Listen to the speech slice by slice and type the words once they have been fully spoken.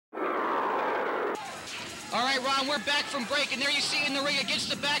All right, Ron, we're back from break, and there you see in the ring against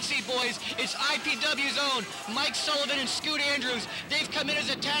the Backseat Boys, it's IPW's own Mike Sullivan and Scoot Andrews. They've come in as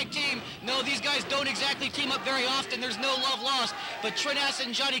a tag team. No, these guys don't exactly team up very often. There's no love lost. But Trent Acid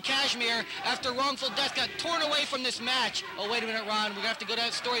and Johnny Kashmere, after Wrongful Death, got torn away from this match. Oh, wait a minute, Ron. We're going to have to go to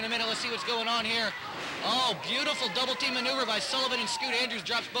that story in a minute. Let's see what's going on here. Oh, beautiful double team maneuver by Sullivan and Scoot Andrews.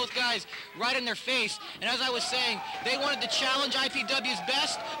 Drops both guys right in their face. And as I was saying, they wanted to challenge IPW's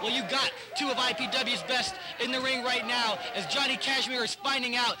best. Well, you got two of IPW's best in the ring right now, as Johnny Kashmere is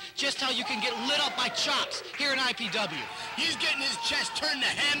finding out just how you can get lit up by chops here in IPW. He's getting his chest turned to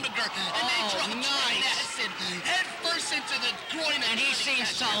hamburger, and they drop Trent Acid head first into the groin. And he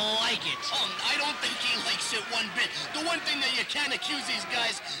seems to like it. I don't think he likes it one bit. The one thing that you can't accuse these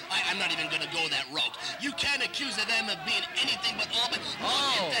guys, I'm not even going to go that route. You can't accuse them of being anything but all. Look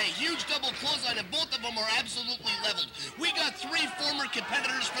at that huge double clothesline, and both of them are absolutely leveled. We got three former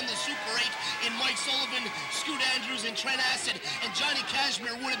competitors from the Super 8 in Mike Sullivan, Scoot Andrews, and Trent Acid, and Johnny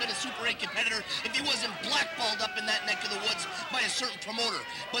Kashmere would have been a Super 8 competitor if he wasn't blackballed up in that neck of the woods by a certain promoter.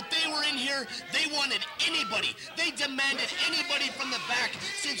 But they were in here, they wanted anybody. They demanded anybody from the back.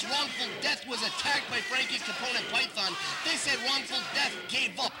 Since Wrongful Death was attacked by Frankie's opponent Python, they said Wrongful Death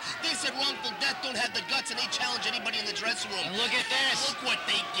gave up. They said Wrongful Death don't have the guts, and they challenge anybody in the dressing room. And look at this. Look what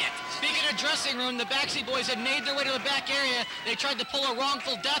they get. Speaking of dressing room, the Backseat Boys had made their way to the back area. They tried to pull a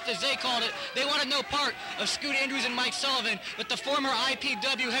Wrongful Death, as they called it. They wanted no part of Scoot Andrews and Mike Sullivan, but the former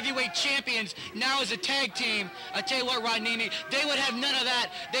IPW heavyweight champions now as a tag team. I tell you what, Ron Niemi, they would have none of that.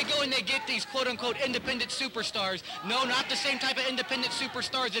 They go and they get these quote-unquote independent superstars. No, not the same type of independent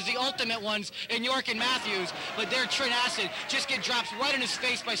superstars as the ultimate ones in York and Matthews, but their Trent Acid just get dropped right in his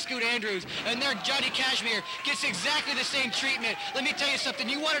face by Scoot Andrews, and their Johnny Kashmere gets exactly the same treatment. Let me tell you something.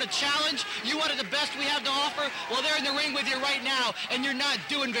 You wanted a challenge? You wanted the best we have to offer? Well, they're in the ring with you right now, and you're not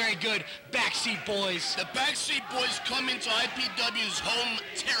doing very good, Backseat Boys. The Backseat Boys come into IPW's home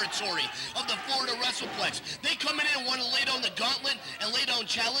territory of the Florida WrestlePlex. They come in and want to lay down the gauntlet and lay down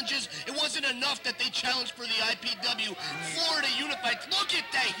challenges. It wasn't enough that they challenged for the IPW Florida Unified. Look at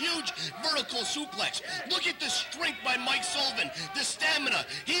that huge vertical suplex. Look at the strength by Mike Sullivan, the stamina.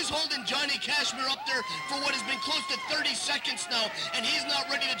 He's holding Johnny Kashmere up there for what has been close to 30 seconds now, and he's not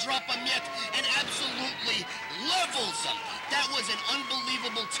ready to drop him yet, and absolutely levels him. That was an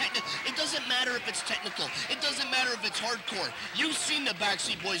unbelievable technique. It doesn't matter if it's technical. It doesn't matter if it's hardcore. You've seen the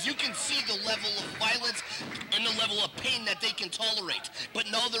Backseat Boys. You can see the level of violence and the level of pain that they can tolerate.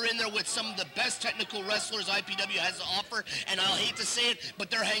 But now they're in there with some of the best technical wrestlers IPW has to offer, and I'll hate to say it, but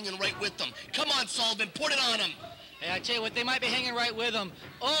they're hanging right with them. Come on, Sullivan, put it on them. Hey, I tell you what, they might be hanging right with them.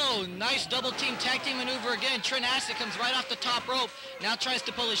 Oh, nice double team tag team maneuver again. Trent Acid comes right off the top rope. Now tries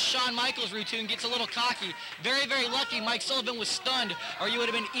to pull his Shawn Michaels routine, gets a little cocky. Very, very lucky. Mike Sullivan was stunned, or you would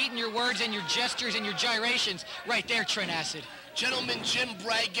have been eating your words and your gestures and your gyrations right there, Trent Acid. Gentleman, Jim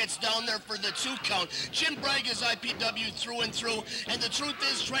Bragg gets down there for the 2 count. Jim Bragg is IPW through and through, and the truth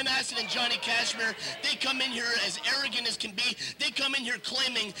is Trent Acid and Johnny Kashmere, they come in here as arrogant as can be. They come in here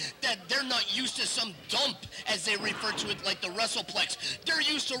claiming that they're not used to some dump, as they refer to it, like the WrestlePlex. They're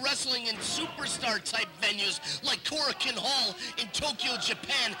used to wrestling in superstar-type venues like Korakuen Hall in Tokyo,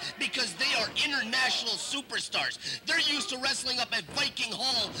 Japan, because they are international superstars. They're used to wrestling up at Viking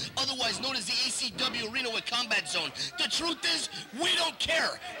Hall, otherwise known as the ACW Arena with Combat Zone. The truth is, we don't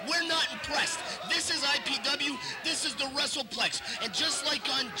care. We're not impressed. This is IPW. This is the WrestlePlex. And just like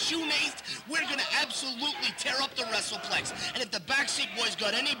on June 8th, we're going to absolutely tear up the WrestlePlex. And if the Backseat Boys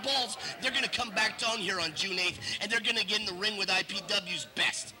got any balls, they're going to come back down here on June 8th, and they're going to get in the ring with IPW's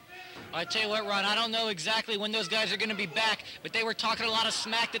best. I tell you what, Ron, I don't know exactly when those guys are going to be back, but they were talking a lot of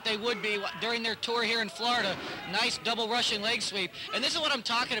smack that they would be during their tour here in Florida. Nice double Russian leg sweep. And this is what I'm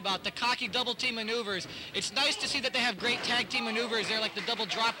talking about, the cocky double team maneuvers. It's nice to see that they have great tag team maneuvers there, like the double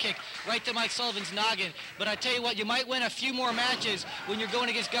drop kick right to Mike Sullivan's noggin. But I tell you what, you might win a few more matches when you're going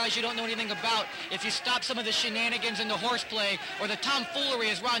against guys you don't know anything about if you stop some of the shenanigans and the horseplay, or the tomfoolery,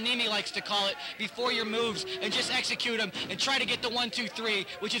 as Ron Niemi likes to call it, before your moves, and just execute them and try to get the 1, 2, 3,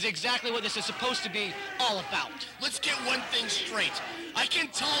 which is exactly what this is supposed to be all about. Let's get one thing straight. I can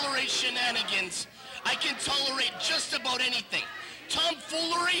tolerate shenanigans. I can tolerate just about anything.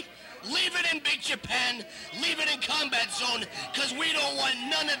 Tomfoolery? Leave it in Big Japan, leave it in Combat Zone, because we don't want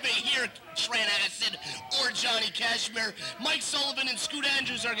none of it here, Trent Acid or Johnny Kashmere. Mike Sullivan and Scoot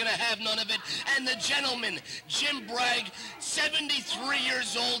Andrews are going to have none of it. And the gentleman, Jim Bragg, 73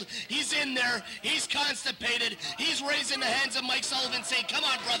 years old, he's in there, he's constipated, he's raising the hands of Mike Sullivan saying, come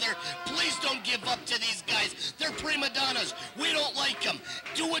on, brother, please don't give up to these guys. They're prima donnas. We don't like them.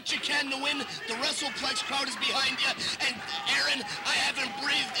 Do what you can to win. The WrestlePlex crowd is behind you. And Aaron, I haven't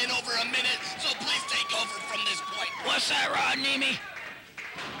breathed in over a minute, so please take over. What's that, Ron Niemi?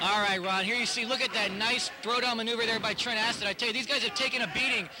 All right, Ron, here you see, look at that nice throwdown maneuver there by Trent Acid. I tell you, these guys have taken a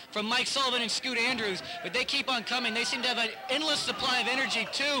beating from Mike Sullivan and Scoot Andrews, but they keep on coming. They seem to have an endless supply of energy,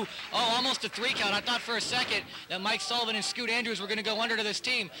 too. Oh, almost a 3 count. I thought for a second that Mike Sullivan and Scoot Andrews were going to go under to this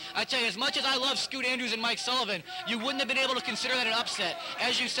team. I tell you, as much as I love Scoot Andrews and Mike Sullivan, you wouldn't have been able to consider that an upset.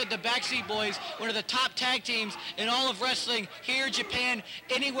 As you said, the Backseat Boys, one of the top tag teams in all of wrestling, here, Japan,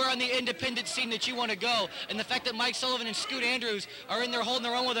 anywhere on the independent scene that you want to go. And the fact that Mike Sullivan and Scoot Andrews are in there holding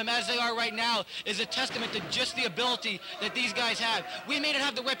their own with them as they are right now is a testament to just the ability that these guys have. We may not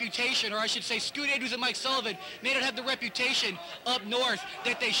have the reputation, or I should say Scoot Andrews and Mike Sullivan may not have the reputation up north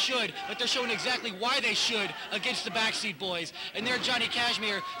that they should, but they're showing exactly why they should against the Backseat Boys. And there Johnny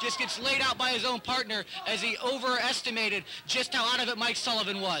Kashmere just gets laid out by his own partner as he overestimated just how out of it Mike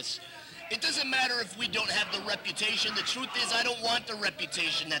Sullivan was. It doesn't matter if we don't have the reputation. The truth is, I don't want the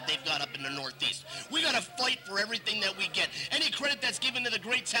reputation that they've got up in the Northeast. We got to fight for everything that we get. Any credit that's given to the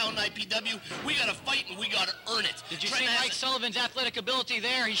great talent IPW, we got to fight and we got to earn it. Did you see Mike Sullivan's athletic ability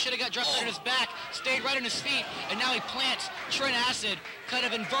there? He should have got dropped on his back, stayed right on his feet, and now he plants Trent Acid, kind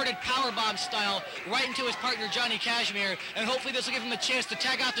of inverted powerbomb style, right into his partner Johnny Kashmere, and hopefully this will give him a chance to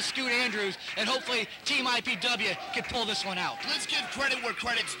tag out the Scoot Andrews, and hopefully Team IPW can pull this one out. Let's give credit where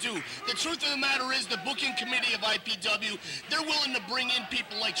credit's due. The truth of the matter is the booking committee of IPW, they're willing to bring in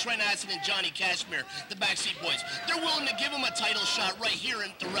people like Trent Acid and Johnny Kashmere, the Backseat Boys. They're willing to give them a title shot right here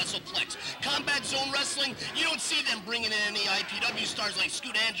in the WrestlePlex. Combat Zone Wrestling, you don't see them bringing in any IPW stars like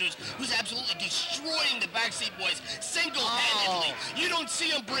Scoot Andrews, who's absolutely destroying the Backseat Boys single-handedly. You don't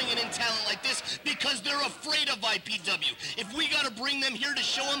see them bringing in talent like this because they're afraid of IPW. If we got to bring them here to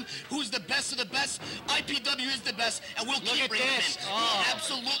show them who's the best of the best, IPW is the best, and we'll keep bringing them in. He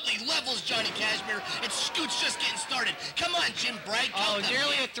absolutely levels Johnny Kashmere, and Scoot's just getting started. Come on, Jim Bragg.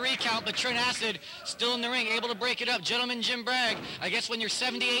 Nearly a 3 count, but Trent Acid still in the ring, able to break it up. Gentleman Jim Bragg, I guess when you're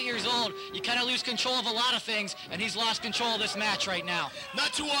 78 years old, you kind of lose control of a lot of things, and he's lost control of this match right now.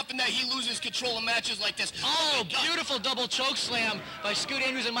 Not too often that he loses control of matches like this. Oh, beautiful double choke slam by Scoot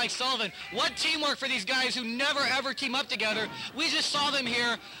Andrews and Mike Sullivan. What teamwork for these guys who never ever team up together. We just saw them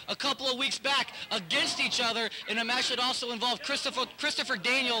here a couple of weeks back against each other in a match that also involved Christopher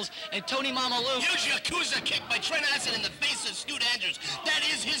Daniels and Tony Mamalu. Huge Yakuza kick by Trent Acid in the face of Scoot Andrews. That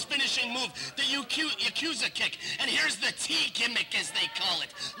is his finishing move, the Yakuza kick. And here's the T gimmick, as they call it.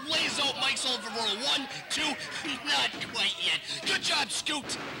 Lays out Mike Sullivan for a 1, 2, not quite yet. Good job,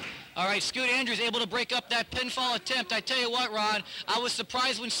 Scoot. All right, Scoot Andrews able to break up that pinfall attempt. I tell you what, Ron, I was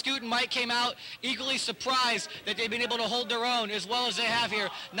surprised when Scoot and Mike came out, equally surprised that they've been able to hold their own as well as they have here.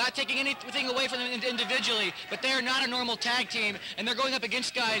 Not taking anything away from them individually, but they are not a normal tag team, and they're going up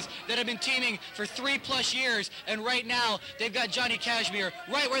against guys that have been teaming for 3+ years, and right now, they've got Johnny Kashmere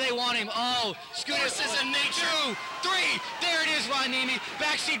right where they want him. Oh, Scoot is in nature. 2, 3, there it is, Ron Niemi.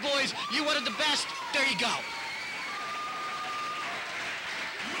 Backseat Boys, you wanted the best. There you go.